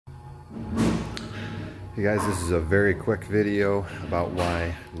Hey guys, this is a very quick video about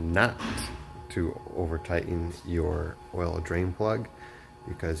why not to over tighten your oil drain plug,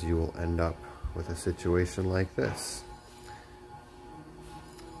 because you will end up with a situation like this.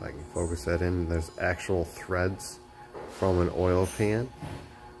 If I can focus that in, there's actual threads from an oil pan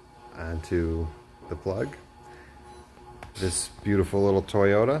onto the plug. This beautiful little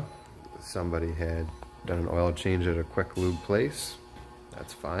Toyota, somebody had done an oil change at a quick lube place.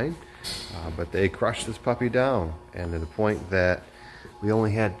 That's fine, but they crushed this puppy down, and to the point that we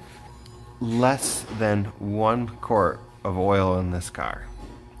only had less than 1 quart of oil in this car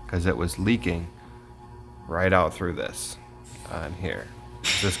because it was leaking right out through this on here.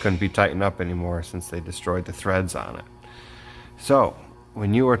 This couldn't be tightened up anymore since they destroyed the threads on it. So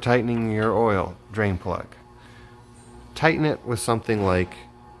when you are tightening your oil drain plug, tighten it with something like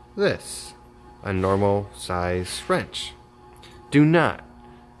this, a normal size wrench. Do not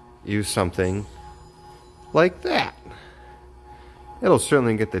use something like that. It'll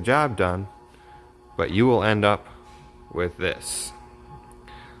certainly get the job done, but you will end up with this.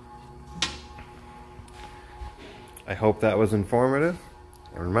 I hope that was informative.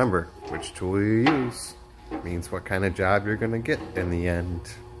 And remember, which tool you use means what kind of job you're going to get in the end.